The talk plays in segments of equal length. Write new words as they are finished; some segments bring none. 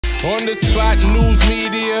On the spot news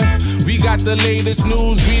media, we got the latest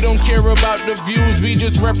news. We don't care about the views, we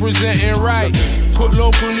just representing right. Put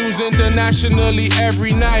local news internationally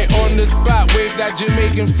every night. On the spot, wave that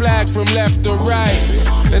Jamaican flag from left to right.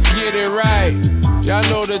 Let's get it right, y'all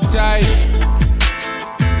know the type.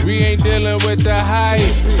 We ain't dealing with the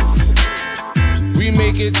hype. We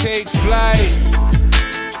make it take flight.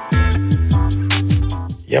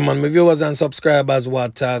 Yeah, man, my viewers and subscribers,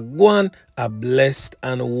 what go on. A blessed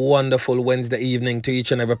and wonderful Wednesday evening to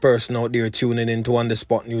each and every person out there tuning into On The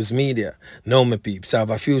Spot News Media. Now, my peeps, I have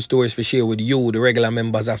a few stories to share with you, the regular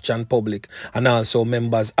members of Chan Public, and also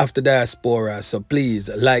members of the diaspora. So please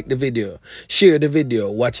like the video, share the video,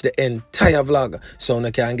 watch the entire vlog so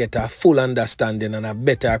you can get a full understanding and a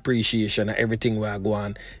better appreciation of everything we are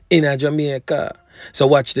going in Jamaica. So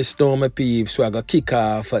watch the storm, my peeps. We're going to kick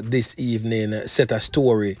off this evening, set a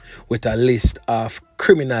story with a list of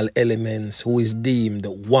criminal elements who is deemed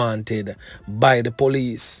wanted by the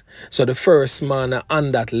police. So the first man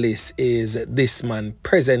on that list is this man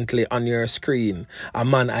presently on your screen, a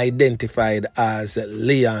man identified as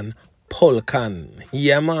Leon Polkan.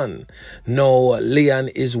 Yeah, man. Now, Leon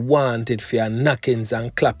is wanted for knockings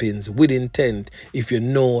and clappings with intent. If you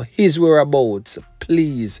know his whereabouts,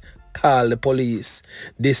 please call the police.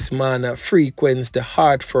 This man frequents the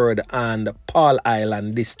Hartford and Paul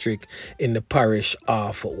Island district in the parish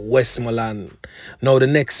of Westmoreland. Now, the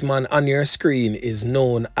next man on your screen is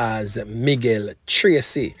known as Miguel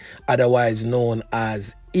Tracy, otherwise known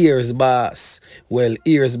as Ears Boss. Well,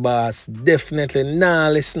 Ears Boss definitely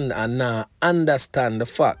not listen and not understand the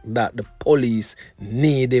fact that the police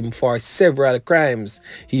need him for several crimes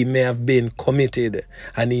he may have been committed,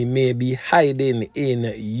 and he may be hiding in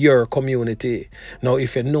your community. Now,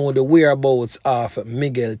 if you know the whereabouts of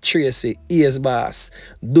Miguel Tracy, Ears Boss,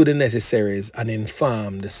 do the necessaries and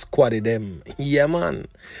inform the squad of them. Yeah, man.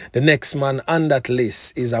 The next man on that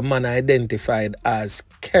list is a man identified as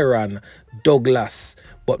Farin Douglas,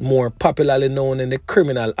 but more popularly known in the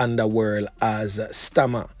criminal underworld as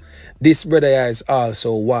Stammer. This brother is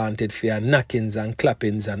also wanted for knockings and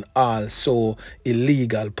clappings and also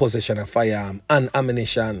illegal possession of firearm and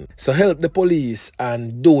ammunition. So help the police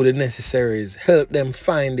and do the necessaries. Help them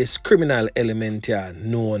find this criminal element here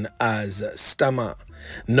known as Stammer.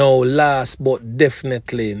 Now, last but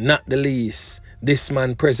definitely not the least, this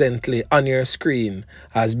man presently on your screen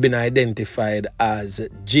has been identified as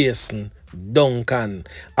Jason Duncan,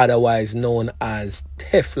 otherwise known as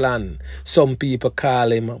Teflon. Some people call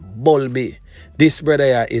him Bulby. This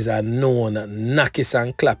brother is a known knockis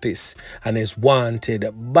and clappis and is wanted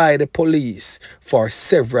by the police for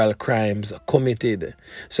several crimes committed.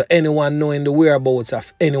 So anyone knowing the whereabouts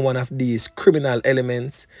of any one of these criminal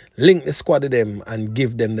elements, link the squad to them and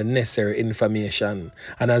give them the necessary information.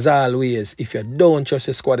 And as always, if you don't trust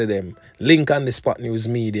the squad to them, link On The Spot News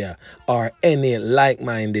Media or any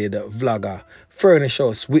like-minded vlogger. Furnish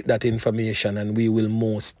us with that information and we will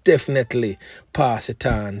most definitely pass it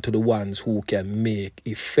on to the ones who can make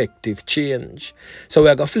effective change. So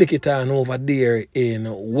we're going to flick it on over there in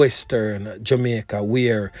Western Jamaica,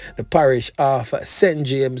 where the parish of St.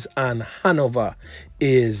 James and Hanover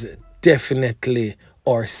is definitely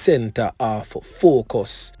our center of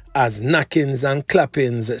focus, as knockings and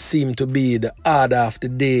clappings seem to be the order of the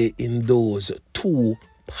day in those two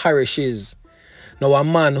parishes. Now, a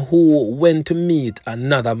man who went to meet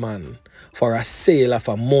another man for a sale of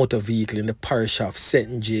a motor vehicle in the parish of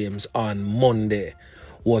St. James on Monday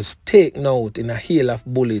was taken out in a hail of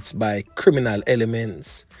bullets by criminal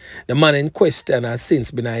elements. The man in question has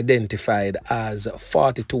since been identified as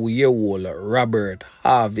 42-year-old Robert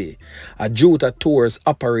Harvey, a Juta Tours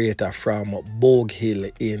operator from Bogue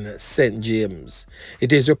Hill in St. James.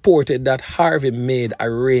 It is reported that Harvey made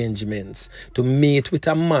arrangements to meet with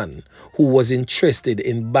a man who was interested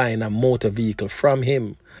in buying a motor vehicle from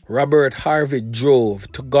him. Robert Harvey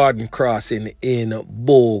drove to Garden Crossing in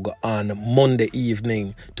Bogue on Monday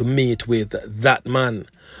evening to meet with that man.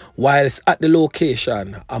 Whilst at the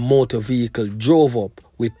location, a motor vehicle drove up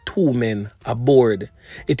with two men aboard.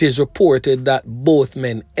 It is reported that both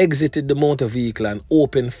men exited the motor vehicle and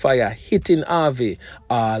opened fire, hitting Harvey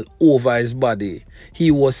all over his body.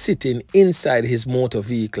 He was sitting inside his motor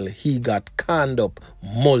vehicle. He got conned up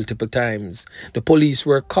multiple times. The police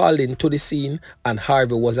were called into the scene and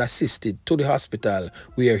Harvey was assisted to the hospital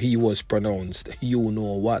where he was pronounced you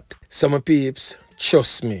know what. Some peeps,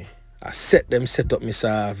 trust me, I set up Mr.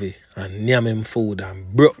 Harvey and nyam him food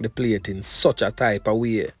and broke the plate in such a type of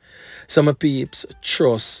way. Some peeps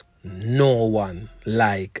trust no one,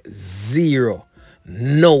 like zero.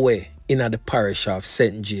 No way in the parish of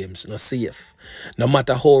St. James no safe. No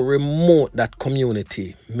matter how remote that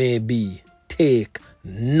community may be, take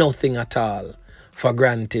nothing at all for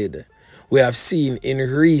granted. We have seen in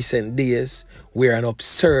recent days where an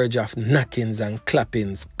upsurge of knockings and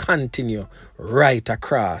clappings continue right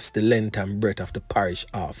across the length and breadth of the parish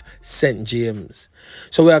of St. James.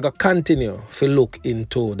 So we are going to continue to look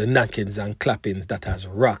into the knockings and clappings that has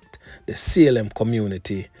rocked the Salem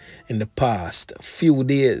community in the past few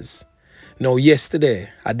days. Now yesterday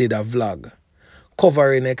I did a vlog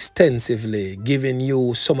covering extensively, giving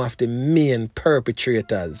you some of the main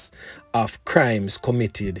perpetrators of crimes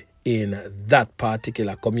committed in that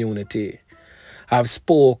particular community. I've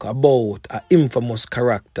spoke about an infamous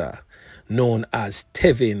character known as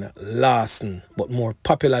Tevin Larson, but more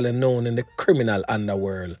popularly known in the criminal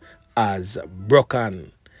underworld as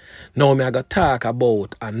Broken. Now I'm going to talk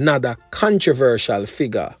about another controversial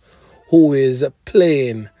figure who is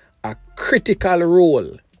playing a critical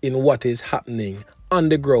role in what is happening on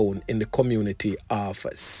the ground in the community of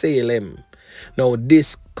Salem. Now,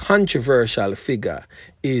 this controversial figure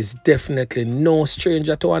is definitely no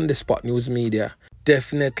stranger to On The Spot News Media,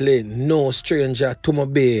 definitely no stranger to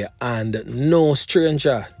Mobay, and no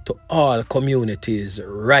stranger to all communities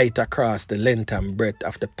right across the length and breadth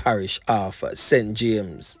of the parish of St.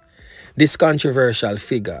 James. This controversial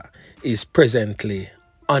figure is presently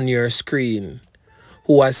on your screen,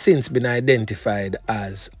 who has since been identified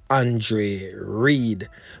as Andre Reed,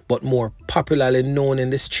 but more popularly known in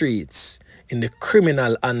the streets, in the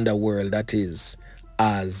criminal underworld, that is,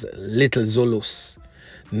 as Little Zulus.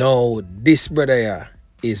 Now, this brother here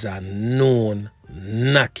is a known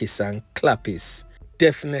Nakis and Clappis,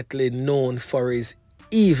 definitely known for his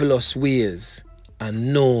evilous ways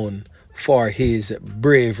and known for his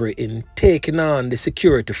bravery in taking on the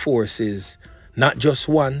security forces, not just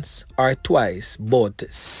once or twice, but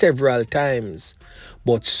several times,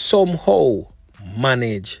 but somehow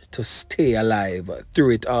managed to stay alive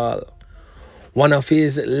through it all. One of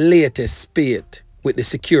his latest spate with the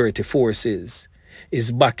security forces is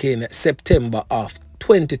back in September of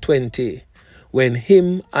 2020, when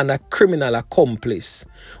him and a criminal accomplice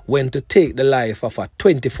went to take the life of a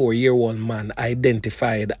 24-year-old man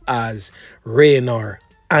identified as Raynor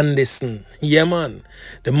Anderson. Yeah, man.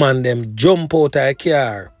 The man them jump out of a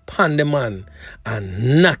car, pan the man,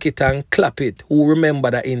 and knock it and clap it. Who remember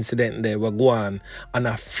that incident there were going on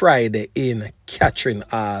a Friday in Catherine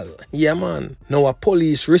Hall? Yeah, man. Now a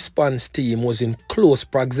police response team was in close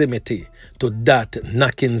proximity to that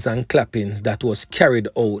knockings and clappings that was carried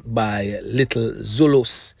out by Little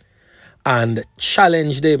Zulus, and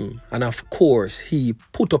challenged him, and of course he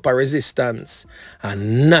put up a resistance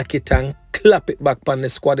and knock it and clap it back on the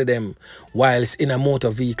squad of them whilst in a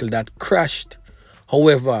motor vehicle that crashed.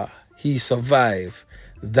 However, he survived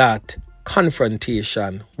that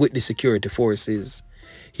confrontation with the security forces.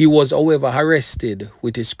 He was, however, arrested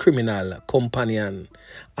with his criminal companion,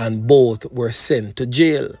 and both were sent to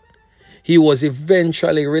jail. He was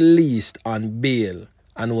eventually released on bail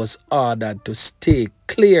and was ordered to stay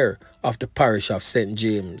clear of the parish of St.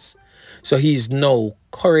 James. So he's now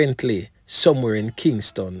currently somewhere in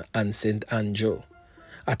Kingston and St. Andrew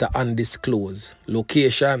at an undisclosed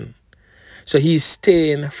location. So he's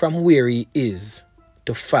staying from where he is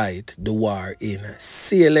to fight the war in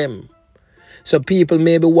Salem. So people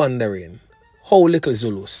may be wondering how Little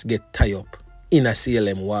Zulus get tied up in a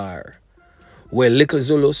Salem war. Well, Little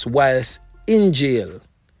Zulus, whilst in jail,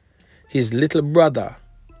 his little brother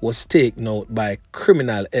was taken out by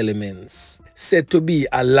criminal elements said to be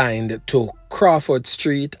aligned to Crawford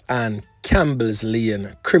Street and Campbell's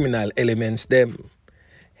Lane criminal elements them.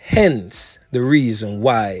 Hence the reason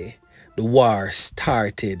why the war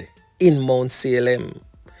started in Mount Salem.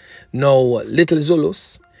 Now Little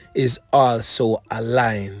Zulus is also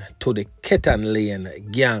aligned to the Ketan Lane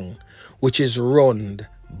gang, which is run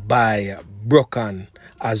by Broken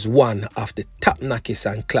as one of the top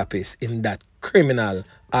Nakis and Clappis in that criminal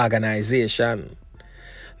organization.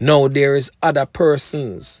 Now there is other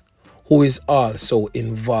persons who is also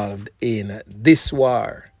involved in this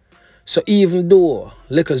war. So even though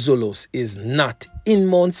Little Zulus is not in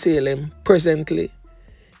Mount Salem presently,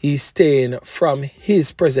 he's staying from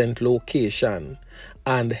his present location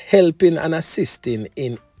and helping and assisting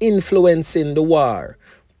in influencing the war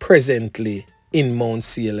presently in Mount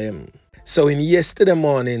Salem. So in yesterday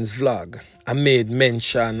morning's vlog, I made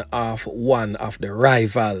mention of one of the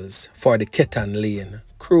rivals for the Ketan Lane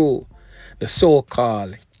crew, the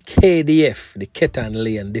so-called KDF, the Ketan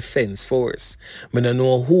Lane Defense Force. Me don't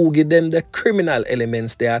know who give them the criminal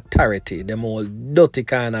elements the authority, them all dirty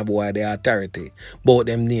kind of boy the authority, but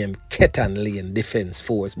them name Ketan Lane Defense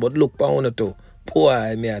Force. But look pa too,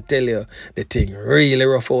 boy, me I tell you, the thing really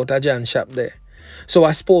rough out a John shop there. So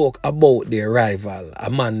I spoke about the arrival, a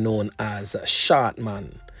man known as Short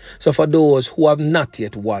Man. So for those who have not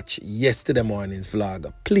yet watched yesterday morning's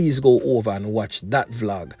vlog, please go over and watch that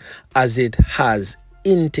vlog, as it has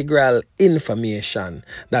integral information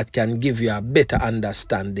that can give you a better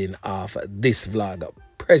understanding of this vlog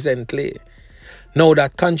presently. Now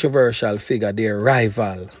that controversial figure, their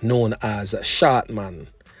rival known as Short Man,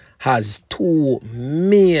 has two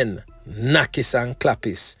main knockis and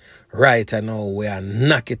clappis. Right now we are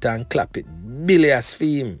knock it and clap it. Bilious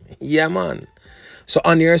theme. Yeah man. So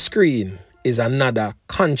on your screen is another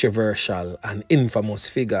controversial and infamous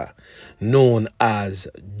figure known as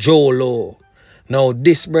Jolo. Now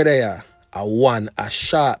this brother here, a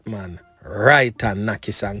Short Man right and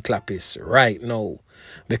knockis and clappis right now,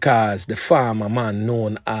 because the farmer man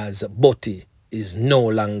known as Butty is no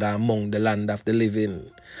longer among the land of the living,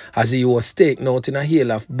 as he was taken out in a hail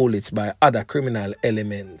of bullets by other criminal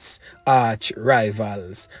elements, arch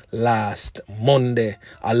rivals, last Monday,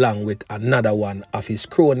 along with another one of his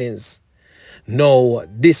cronies. Now,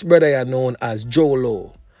 this brother here known as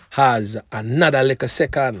Jolo has another little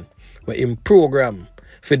second where in program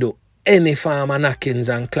for do any farmer knockings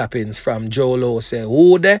and clappings from Jolo say,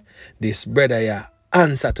 who there? This brother here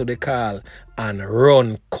answer to the call and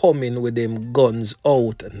run coming with them guns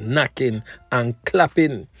out, knocking and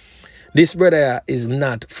clapping. This brother is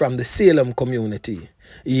not from the Salem community.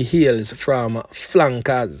 He hails from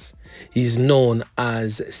flankers. He's known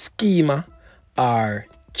as Schema or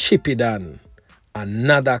Chippy,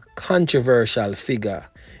 another controversial figure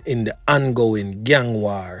in the ongoing gang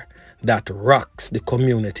war that rocks the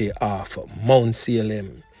community of Mount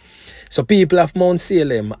Salem. So people of Mount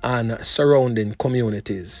Salem and surrounding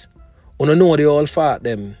communities, you know the all fart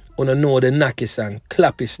them, you know the knockis and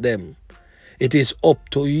clappis them. It is up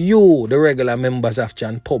to you, the regular members of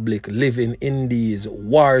Jan Public living in these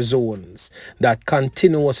war zones that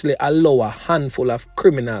continuously allow a handful of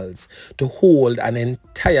criminals to hold an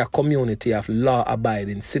entire community of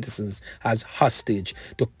law-abiding citizens as hostage,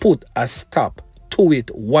 to put a stop to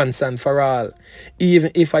it once and for all.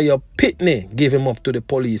 Even if I your pitney, give him up to the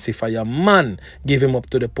police. If I your man, give him up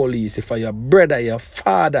to the police. If I your brother, your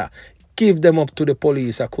father, give them up to the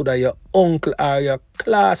police. Or could I your uncle or your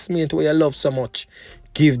classmate where you love so much,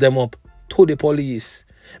 give them up to the police.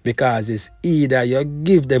 Because it's either you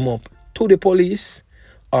give them up to the police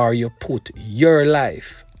or you put your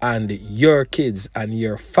life and your kids and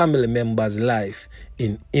your family members' life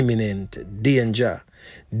in imminent danger.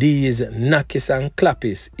 These knockis and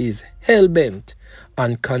clappis is hell-bent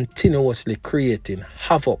on continuously creating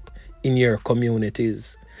havoc in your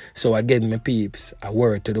communities. So again, my peeps, a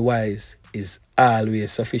word to the wise is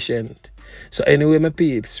always sufficient. So anyway, my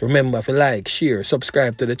peeps, remember to like, share,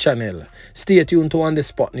 subscribe to the channel. Stay tuned to On The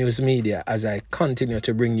Spot News Media as I continue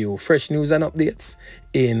to bring you fresh news and updates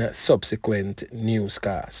in subsequent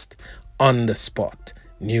newscast. On The Spot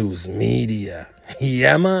News Media.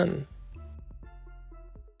 Yeah, man.